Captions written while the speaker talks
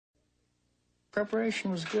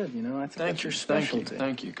Preparation was good, you know. I think that's your specialty.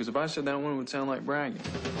 Thank you. Because if I said that one, it would sound like bragging.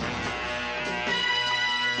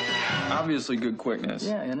 Obviously, good quickness.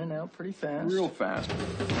 Yeah, in and out pretty fast. Real fast.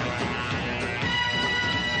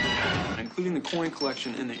 Including the coin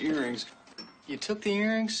collection and the earrings. You took the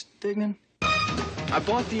earrings, Dignan? I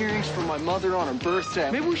bought the earrings for my mother on her birthday.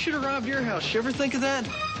 Maybe we should have robbed your house. You ever think of that?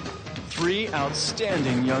 3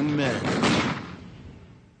 outstanding young men.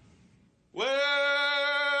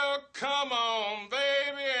 Well, come on,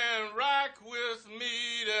 baby, and rock with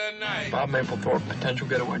me tonight. Bob Mapplethorpe, potential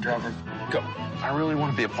getaway driver. Go. I really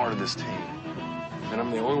want to be a part of this team. And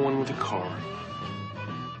I'm the only one with a car.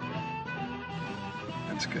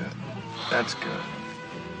 That's good. That's good.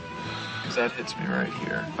 Because that hits me right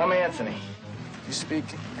here. I'm Anthony. You speak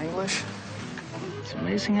English? It's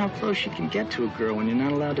amazing how close you can get to a girl when you're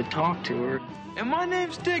not allowed to talk to her. And my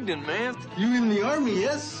name's Dignan, man. You in the Army,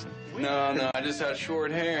 yes? No, I just had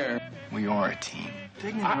short hair. We are a team.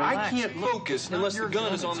 Dignan, I can't focus unless the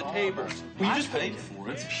gun is on the table. Well, you just paid for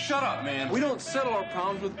it. Shut up, man. We don't settle our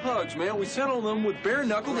problems with pugs, man. We settle them with bare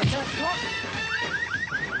knuckles and...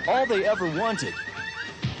 All they ever wanted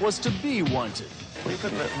was to be wanted. What are you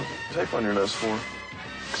putting that tape on your nose for?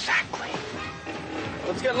 Exactly.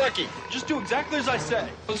 Let's get lucky. Just do exactly as I say.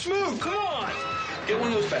 Let's move. Come on. Get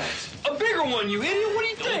one of those bags. A bigger one, you idiot. What do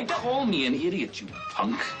you think? Call me an idiot, you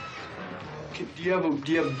punk. Do you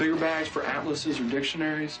have bigger bags for atlases or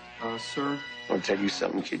dictionaries, sir? I'll tell you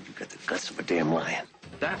something, kid. You got the guts of a damn lion.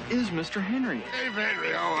 That is Mr. Henry. Hey,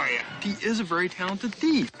 Henry, how are you? He is a very talented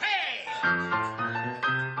thief.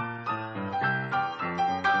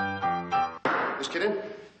 Let's get in.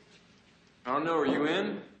 I don't know. Are you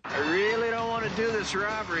in? I really don't want to do this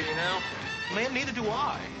robbery, you know? Man, neither do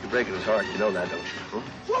I. You're breaking his heart. You know that, don't you? Huh?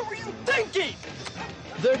 What were you thinking?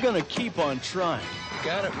 They're gonna keep on trying.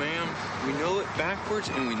 Got it, ma'am. We know it backwards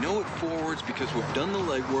and we know it forwards because we've done the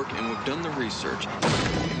legwork and we've done the research.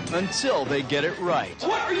 Until they get it right.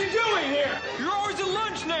 What are you doing here? You're always at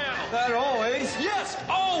lunch now. Not always. Yes,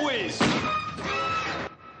 always.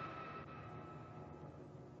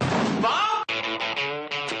 Bob?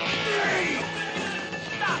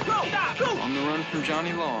 Stop, go. On the run from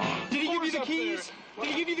Johnny Law. Did he give you the keys? Did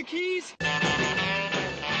he give you the keys?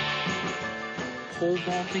 Pole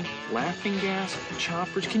vaulting, laughing gas,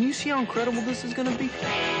 choppers. Can you see how incredible this is going to be?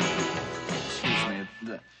 Excuse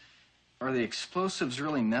me. Are the explosives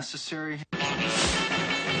really necessary?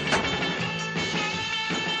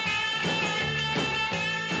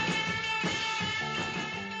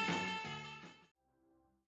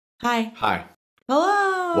 Hi. Hi.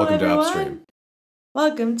 Hello, Welcome everyone. to Upstream.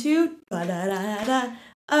 Welcome to ba-da-da-da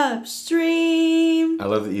Upstream. I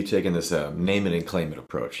love that you've taken this name it and claim it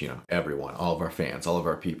approach. You know, everyone, all of our fans, all of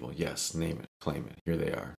our people. Yes, name it, claim it. Here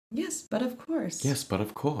they are. Yes, but of course. Yes, but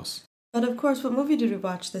of course. But of course, what movie did we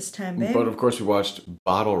watch this time, babe? But of course, we watched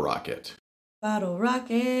Bottle Rocket. Bottle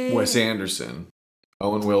Rocket. Wes Anderson,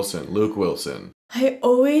 Owen Wilson, Luke Wilson. I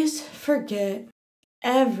always forget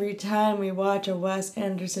every time we watch a Wes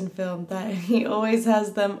Anderson film that he always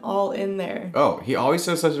has them all in there. Oh, he always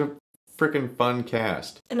has such a freaking fun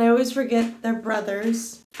cast. And I always forget their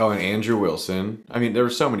brothers. Oh, and Andrew Wilson. I mean, there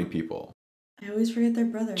were so many people. I always forget their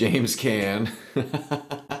brothers. James Caan.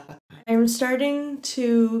 I'm starting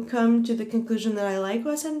to come to the conclusion that I like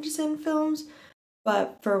Wes Anderson films,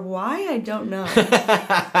 but for why, I don't know.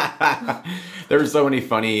 There were so many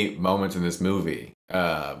funny moments in this movie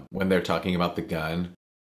when they're talking about the gun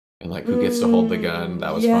and like who gets to hold the gun.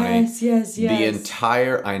 That was funny. Yes. The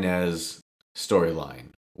entire Inez storyline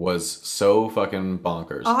was so fucking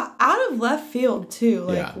bonkers. Out of left field too.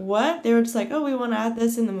 Like Yeah. what? They were just like, oh, we want to add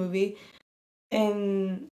this in the movie,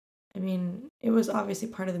 and I mean, it was obviously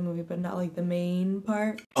part of the movie, but not like the main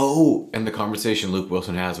part. Oh, and the conversation Luke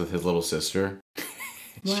Wilson has with his little sister.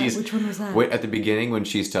 What? Which one was that? At the beginning when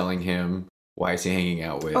she's telling him why is he hanging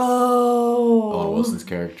out with Oh, Owen Wilson's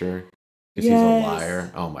character. Because he's a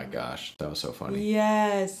liar. Oh my gosh, that was so funny.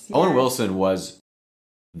 Yes. Owen Wilson was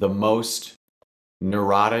the most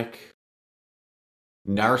neurotic,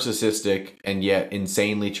 narcissistic, and yet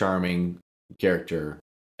insanely charming character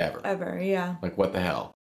ever. Ever, yeah. Like, what the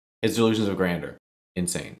hell? His delusions of grandeur.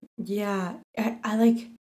 Insane. Yeah. I'm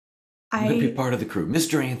going to be part of the crew.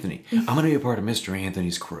 Mr. Anthony. I'm going to be a part of Mr.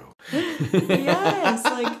 Anthony's crew. Yes,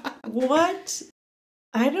 like, what?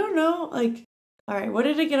 I don't know, like, all right, what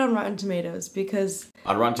did it get on Rotten Tomatoes? Because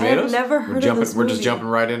On Rotten Tomatoes? I've never heard of this We're just movie. jumping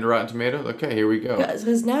right into Rotten Tomatoes? Okay, here we go.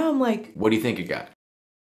 Because now I'm like, What do you think it got?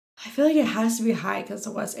 I feel like it has to be high because it's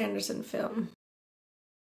a Wes Anderson film.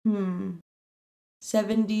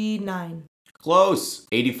 79. Close.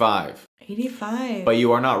 85. 85. But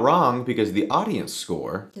you are not wrong because the audience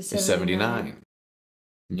score is 79. 79.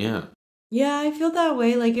 Yeah. Yeah, I feel that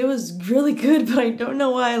way. Like, it was really good, but I don't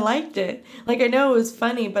know why I liked it. Like, I know it was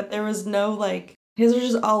funny, but there was no, like, his were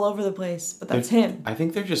just all over the place. But that's him. I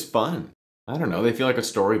think they're just fun. I don't know. They feel like a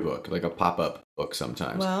storybook, like a pop-up book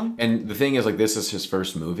sometimes. Well. And the thing is, like, this is his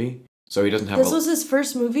first movie, so he doesn't have This was his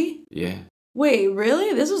first movie? Yeah. Wait,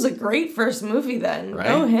 really? This was a great first movie then. Right?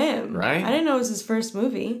 Go him. Right? I didn't know it was his first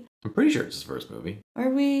movie. I'm pretty sure it's his first movie. Are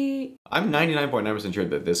we... I'm 99.9% sure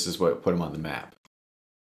that this is what put him on the map.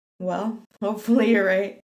 Well, hopefully you're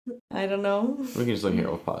right. I don't know. We can just look here.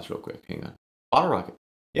 We'll pause real quick. Hang on. Bottle Rocket.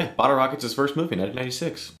 Yeah, Bottle Rocket's his first movie,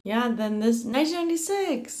 1996. Yeah, then this...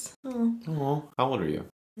 1996. Oh, how old are you?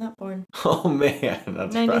 not born. Oh, man.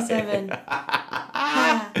 That's 97.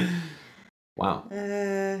 Right. Wow.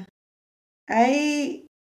 I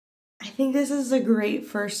think this is a great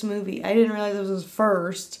first movie. I didn't realize it was his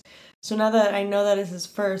first. So now that I know that it's his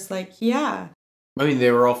first, like, yeah. I mean,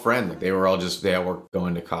 they were all friends. Like, they all were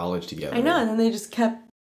going to college together. I know, and then they just kept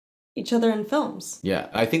each other in films. Yeah,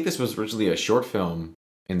 I think this was originally a short film,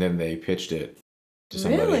 and then they pitched it to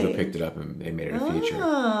somebody who picked it up, and they made it a feature.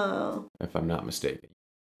 Oh. If I'm not mistaken.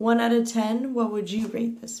 1 out of 10, what would you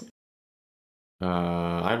rate this?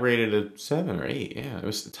 I rated it 7 or 8. Yeah,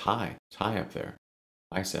 it's high. It's high up there.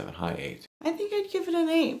 High 7, high 8. I think I'd give it an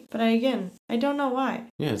 8, but I don't know why.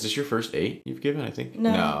 Yeah, is this your first 8 you've given, I think?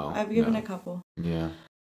 No, I've given a couple. Yeah.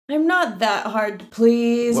 I'm not that hard to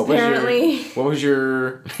please, apparently. What was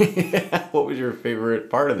your favorite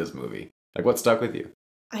part of this movie? Like, what stuck with you?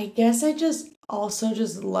 I guess I just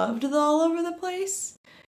loved the all over the place.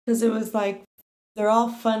 Because it was like, they're all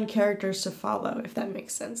fun characters to follow, if that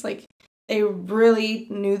makes sense. Like, they really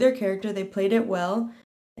knew their character, they played it well,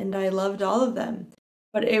 and I loved all of them.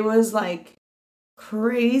 But it was, like,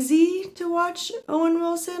 crazy to watch Owen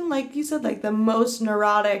Wilson. Like you said, like, the most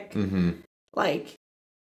neurotic. Mm-hmm. Like,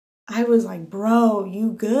 I was like, bro,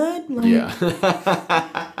 you good? Like, yeah.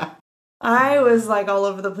 I was, like, all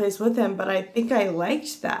over the place with him, but I think I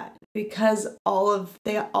liked that. Because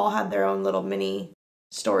they all had their own little mini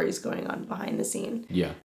stories going on behind the scene.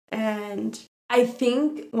 Yeah. And I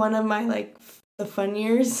think one of my, like, the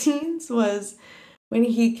funnier scenes was when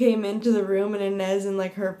he came into the room and Inez and,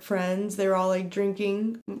 like, her friends, they were all, like,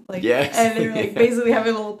 drinking. Like, yes. And they were, like, basically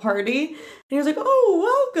having a little party. And he was like,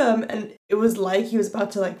 oh, welcome. And it was like he was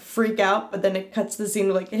about to, like, freak out, but then it cuts the scene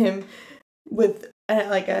to, like, him with,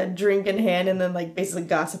 like, a drink in hand and then, like, basically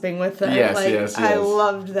gossiping with them. Yes, like, yes. I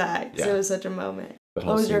loved that. Yeah. It was such a moment. That What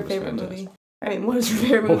whole was your scene favorite fantastic. movie? I mean, what was your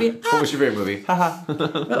favorite movie? What was your favorite movie? Haha.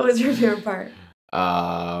 What was your favorite part?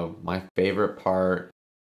 My favorite part,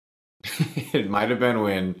 it might have been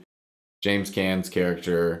when James Caan's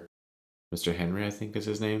character, Mr. Henry, I think is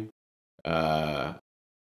his name,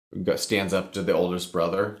 stands up to the oldest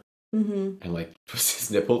brother and, like, twists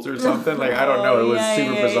his nipples or something. Like, I don't know. It was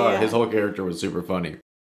super bizarre. Yeah. His whole character was super funny.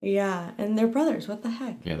 Yeah, and they're brothers. What the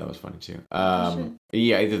heck? Yeah, that was funny too. shit.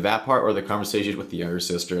 Yeah, either that part or the conversation with the younger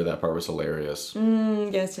sister. That part was hilarious.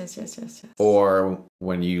 Yes. Or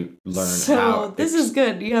when you learn how. This is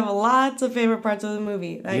good. You have lots of favorite parts of the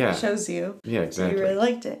movie. That shows you. Yeah, exactly. You really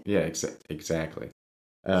liked it. Yeah, exactly.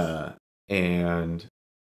 And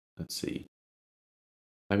let's see.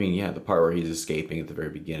 I mean, yeah, the part where he's escaping at the very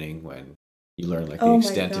beginning when you learn, like, the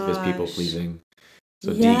extent of his people pleasing.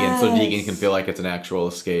 So Deegan can feel like it's an actual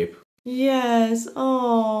escape. Yes.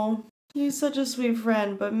 Oh, he's such a sweet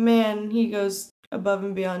friend, but man, he goes above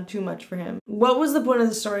and beyond too much for him. What was the point of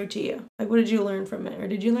the story to you? Like, what did you learn from it? Or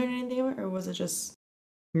did you learn anything from it? Or was it just...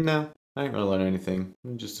 No, I didn't really learn anything.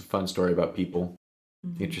 Just a fun story about people.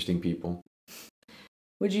 Interesting people.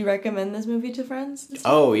 Would you recommend this movie to friends?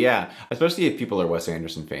 Oh, yeah. Especially if people are Wes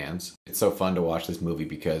Anderson fans. It's so fun to watch this movie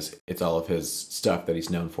because it's all of his stuff that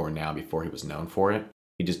he's known for now before he was known for it.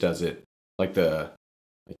 He just does it like the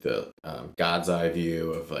God's eye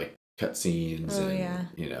view of, like, cutscenes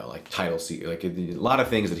you know, like title scene, like a lot of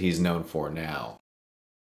things that he's known for now.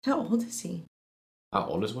 How old is he? How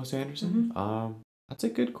old is Wes Anderson? That's a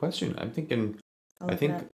good question. I'm thinking, I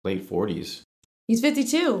think late 40s. He's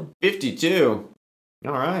 52. 52.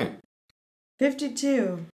 All right.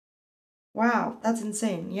 52. Wow, that's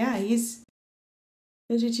insane. Yeah, he's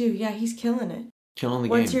 52. Yeah, he's killing it. Killing the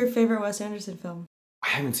game. What's your favorite Wes Anderson film? I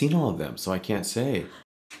haven't seen all of them, so I can't say.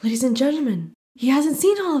 Ladies and gentlemen, he hasn't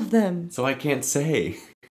seen all of them. So I can't say.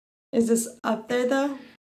 Is this up there, though?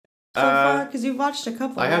 So far? Because you've watched a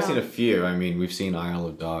couple. I have seen a few. I mean, we've seen Isle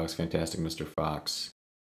of Dogs, Fantastic Mr. Fox,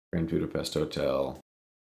 Grand Budapest Hotel.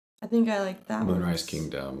 I think I like that one. Moonrise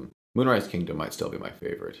Kingdom. Moonrise Kingdom might still be my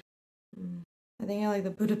favorite. I think I like the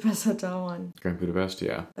Budapest Hotel one. Grand Budapest,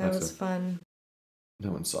 yeah. That was fun.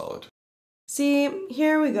 That one's solid. See,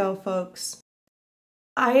 here we go, folks.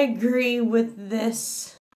 I agree with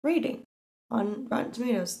this rating on Rotten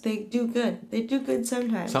Tomatoes. They do good. They do good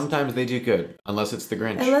sometimes. Sometimes they do good, unless it's The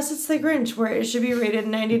Grinch. Unless it's The Grinch, where it should be rated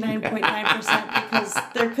 99.9% because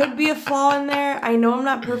there could be a flaw in there. I know I'm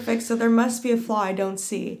not perfect, so there must be a flaw I don't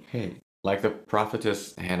see. Hey, like the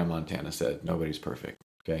prophetess Hannah Montana said, nobody's perfect,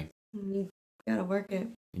 okay? You gotta work it.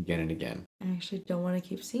 Again and again. I actually don't want to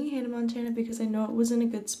keep seeing Hannah Montana because I know it wasn't a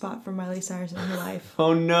good spot for Miley Cyrus in her life.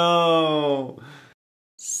 Oh no!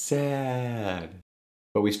 Sad.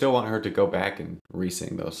 But we still want her to go back and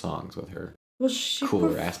re-sing those songs with her cooler,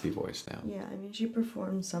 raspy voice now. Yeah, I mean, she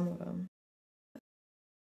performed some of them.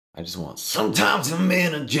 I just want, sometimes I'm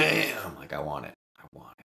in a jam. Like, I want it.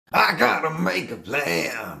 I gotta make a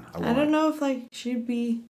plan. I don't know if, like, she'd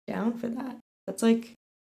be down for that. That's like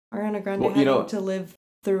Ariana Grande having to live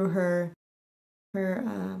through her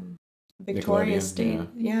Victoria state.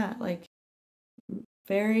 Yeah, like,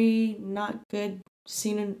 very not good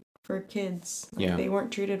scene for kids. Like, yeah. They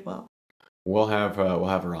weren't treated well. We'll have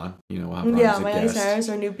her on. You know, we'll have her on as a Miley guest. Cyrus,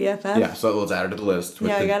 our new BFF. Yeah, so let's add her to the list.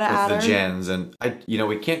 With we gotta add the her. gens, and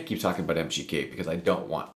we can't keep talking about MGK because I don't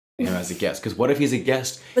want him as a guest. Because what if he's a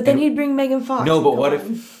guest? But then he'd bring Megan Fox. No, but what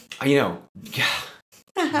if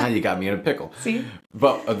now you got me in a pickle. See?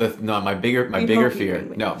 But my bigger fear.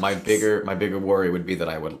 No, my bigger worry would be that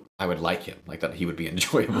I would like him, like that he would be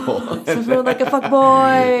enjoyable. So like a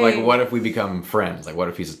fuckboy. Like, what if we become friends? Like, what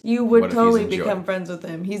if he's? You would totally become friends with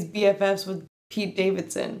him. He's BFFs with Pete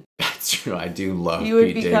Davidson. That's true. I do love. You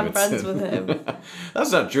would Pete become Davidson. friends with him.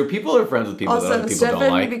 That's not true. People are friends with people that other people Stefan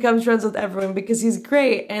don't like. becomes friends with everyone because he's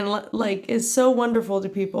great and like is so wonderful to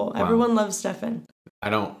people. Wow. Everyone loves Stefan.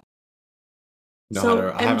 I don't.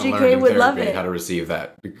 So I haven't MGK learned in would therapy love it. how to receive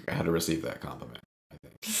that compliment. I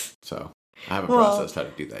think so. I haven't processed how to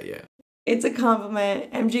do that yet. It's a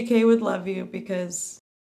compliment. MGK would love you because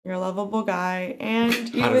you're a lovable guy, and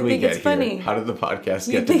you would think it's funny. How did the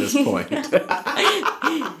podcast get to this point?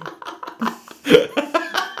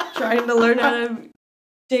 Trying to learn how to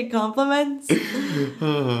take compliments.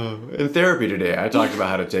 In therapy today, I talked about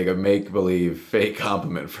how to take a make-believe fake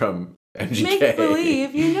compliment from MGK. Make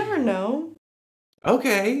believe? You never know.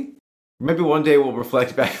 Okay. Maybe one day we'll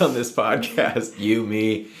reflect back on this podcast. You,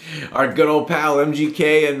 me, our good old pal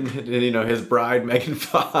MGK, and his bride Megan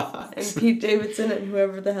Fox, and Pete Davidson, and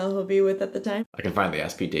whoever the hell he'll be with at the time. I can finally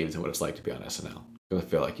ask Pete Davidson what it's like to be on SNL. I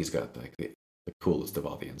feel like he's got like the coolest of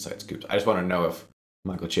all the inside scoops. I just want to know if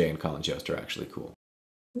Michael Che and Colin Jost are actually cool.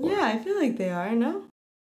 Yeah, I feel like they are. No.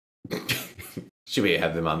 Should we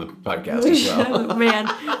have them on the podcast as well? Man,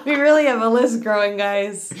 we really have a list growing,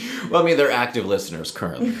 guys. Well, I mean, they're active listeners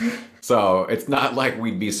currently. So it's not like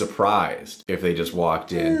we'd be surprised if they just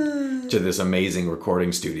walked in to this amazing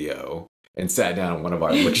recording studio and sat down in one of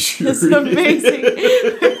our luxurious... This amazing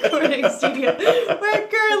recording studio. We're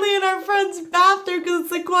currently in our friend's bathroom because it's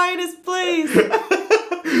the quietest place.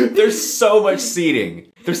 There's so much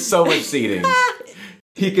seating.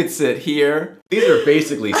 He could sit here. These are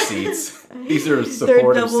basically seats. These are supportive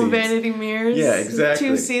They're double seats. Vanity mirrors. Yeah, exactly.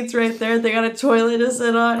 2 seats right there. They got a toilet to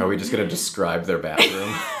sit on. Are we just going to describe their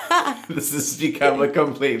bathroom? This has become a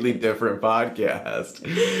completely different podcast.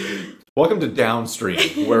 Welcome to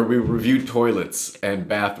Downstream, where we review toilets and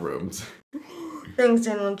bathrooms. Thanks,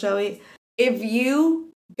 Daniel and Joey. If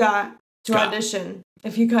you got to audition,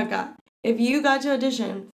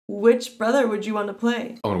 which brother would you want to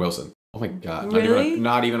play? Owen Wilson. Oh my god. Really?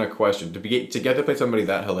 Not even a question. To get to play somebody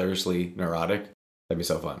that hilariously neurotic, that'd be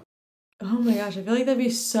so fun. Oh my gosh, I feel like that'd be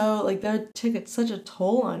so, like, that would take such a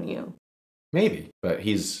toll on you. Maybe, but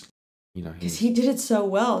he's because he did it so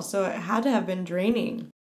well, so it had to have been draining.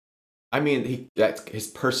 I mean, he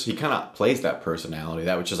kind of plays that personality.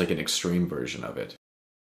 That was just like an extreme version of it.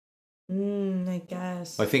 I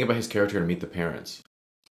guess. Like, think about his character in Meet the Parents.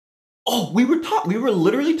 Oh, we were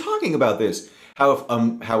literally talking about this. How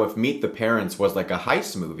if Meet the Parents was like a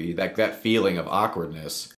heist movie, that feeling of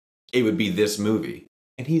awkwardness, it would be this movie.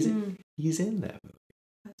 And he's in that movie.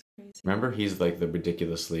 That's crazy. Remember, he's like the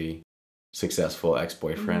ridiculously successful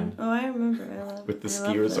ex-boyfriend. Oh, I remember. With the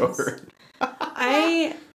ski resort.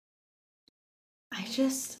 I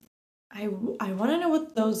want to know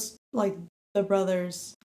what those, like, the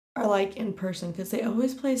brothers are like in person, because they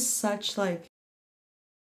always play such, like,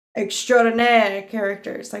 extraordinaire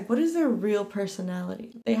characters. Like, what is their real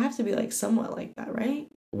personality? They have to be, like, somewhat like that, right?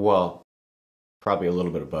 Well, probably a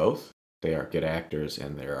little bit of both. They are good actors,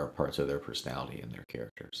 and there are parts of their personality in their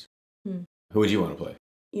characters. Who would you want to play?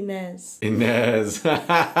 Inez.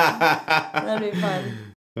 That'd be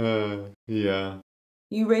fun. Yeah.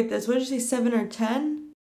 You rate this, what did you say, 7 or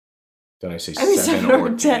 10? Did I say I mean, 7 or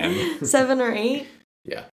 10? 7 or 8?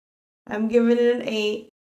 Yeah. I'm giving it an 8.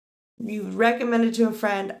 You recommend it to a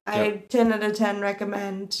friend. I 10 out of 10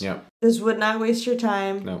 recommend. Yep. This would not waste your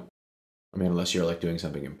time. No. I mean, unless you're like doing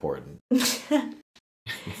something important.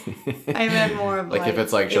 I meant more of like if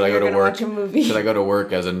it's like, should I you're go to gonna work? watch a movie. Should I go to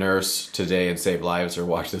work as a nurse today and save lives, or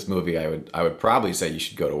watch this movie? I would probably say you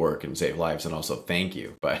should go to work and save lives, and also thank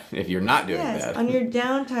you. But if you're not doing that, on your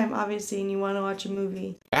downtime, obviously, and you want to watch a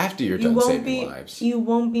movie, after you're done saving lives, you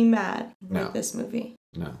won't be mad No. with this movie.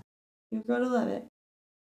 No. You're going to love it,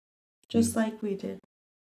 just like we did.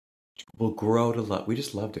 We'll grow to love. We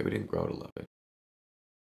just loved it. We didn't grow to love it.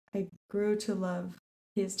 I grew to love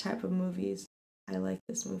his type of movies. I like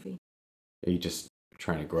this movie. Are you just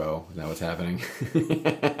trying to grow? Is that what's happening?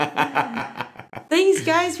 Thanks,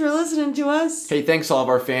 guys, for listening to us. Hey, thanks to all of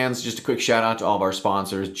our fans. Just a quick shout out to all of our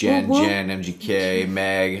sponsors: Jen, MGK,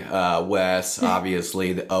 Meg, Wes,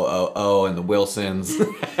 obviously the OOO and the Wilsons.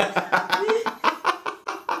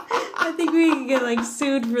 I think we can get like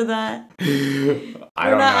sued for that. I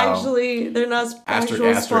don't know. They're not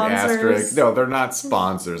actual sponsors. No, they're not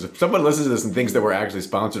sponsors. If someone listens to this and thinks that we're actually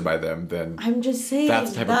sponsored by them, then I'm just saying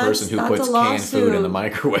that's the type of person who puts canned food in the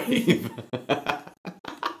microwave.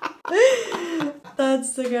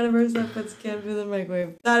 That's the kind of person that puts canned food in the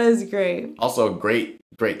microwave. That is great. Also, great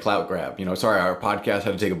clout grab. You know, sorry, our podcast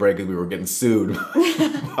had to take a break because we were getting sued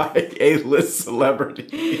by A-list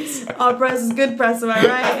celebrities. All press is good press, am I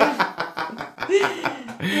right?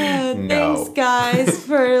 No. Thanks, guys,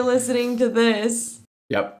 for listening to this.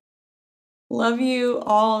 Yep. Love you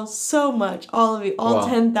all so much. All of you. All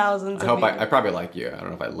 10,000 of you. I probably like you. I don't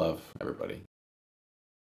know if I love everybody.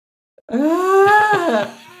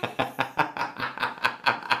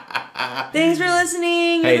 Thanks for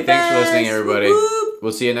listening. Hey, thanks for listening, everybody. Whoop.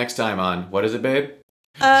 We'll see you next time on, what is it, babe?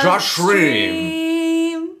 Upstream.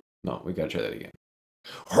 No, we gotta try that again.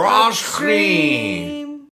 Upstream.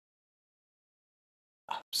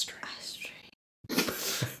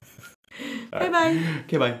 Bye-bye.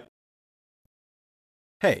 Okay, bye.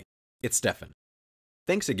 Hey, it's Stefan.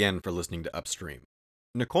 Thanks again for listening to Upstream.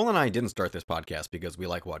 Nicole and I didn't start this podcast because we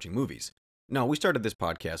like watching movies. No, we started this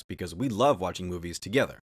podcast because we love watching movies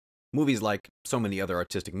together. Movies, like so many other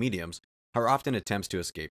artistic mediums, are often attempts to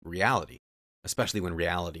escape reality, especially when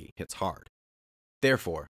reality hits hard.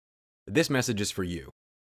 Therefore, this message is for you,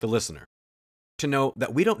 the listener, to know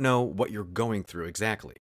that we don't know what you're going through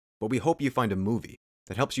exactly, but we hope you find a movie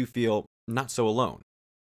that helps you feel not so alone,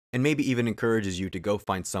 and maybe even encourages you to go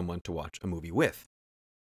find someone to watch a movie with.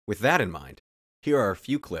 With that in mind, here are a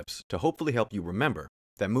few clips to hopefully help you remember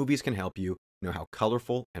that movies can help you know how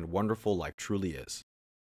colorful and wonderful life truly is.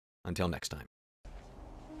 Until next time.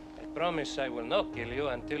 I promise I will not kill you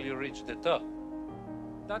until you reach the top.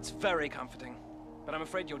 That's very comforting, but I'm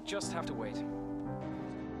afraid you'll just have to wait.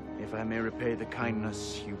 If I may repay the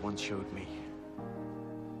kindness you once showed me.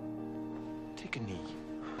 Take a knee.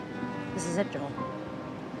 This is it, Joel.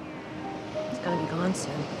 It's gonna be gone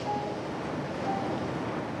soon.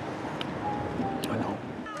 I know.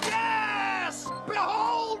 Yes!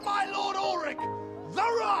 Behold, my Lord Ulrich! The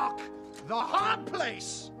Rock! The hard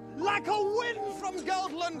place! Like a wind from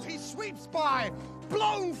Geldland, he sweeps by,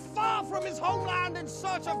 blown far from his homeland in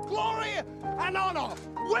search of glory and honor.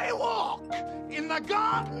 We walk in the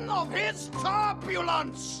garden of his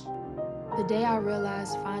turbulence. The day I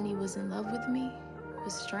realized Fonny was in love with me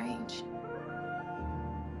was strange.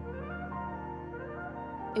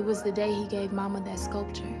 It was the day he gave Mama that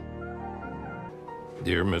sculpture.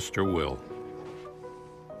 Dear Mr. Will,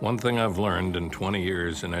 one thing I've learned in 20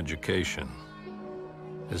 years in education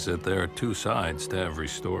is that there are two sides to every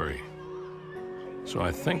story. So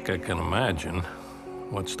I think I can imagine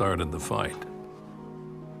what started the fight.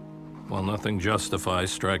 While nothing justifies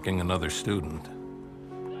striking another student,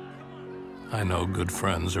 I know good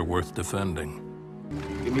friends are worth defending.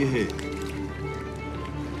 Give me a head.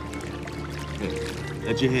 Hey,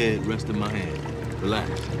 let your head rest in my hand. Relax.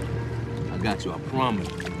 I got you, I promise.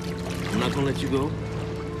 I'm not gonna let you go.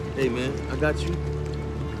 Hey, man, I got you.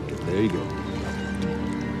 There you go.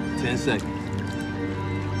 10 seconds.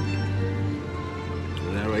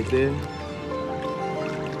 And that right there,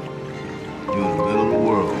 you're in the middle of the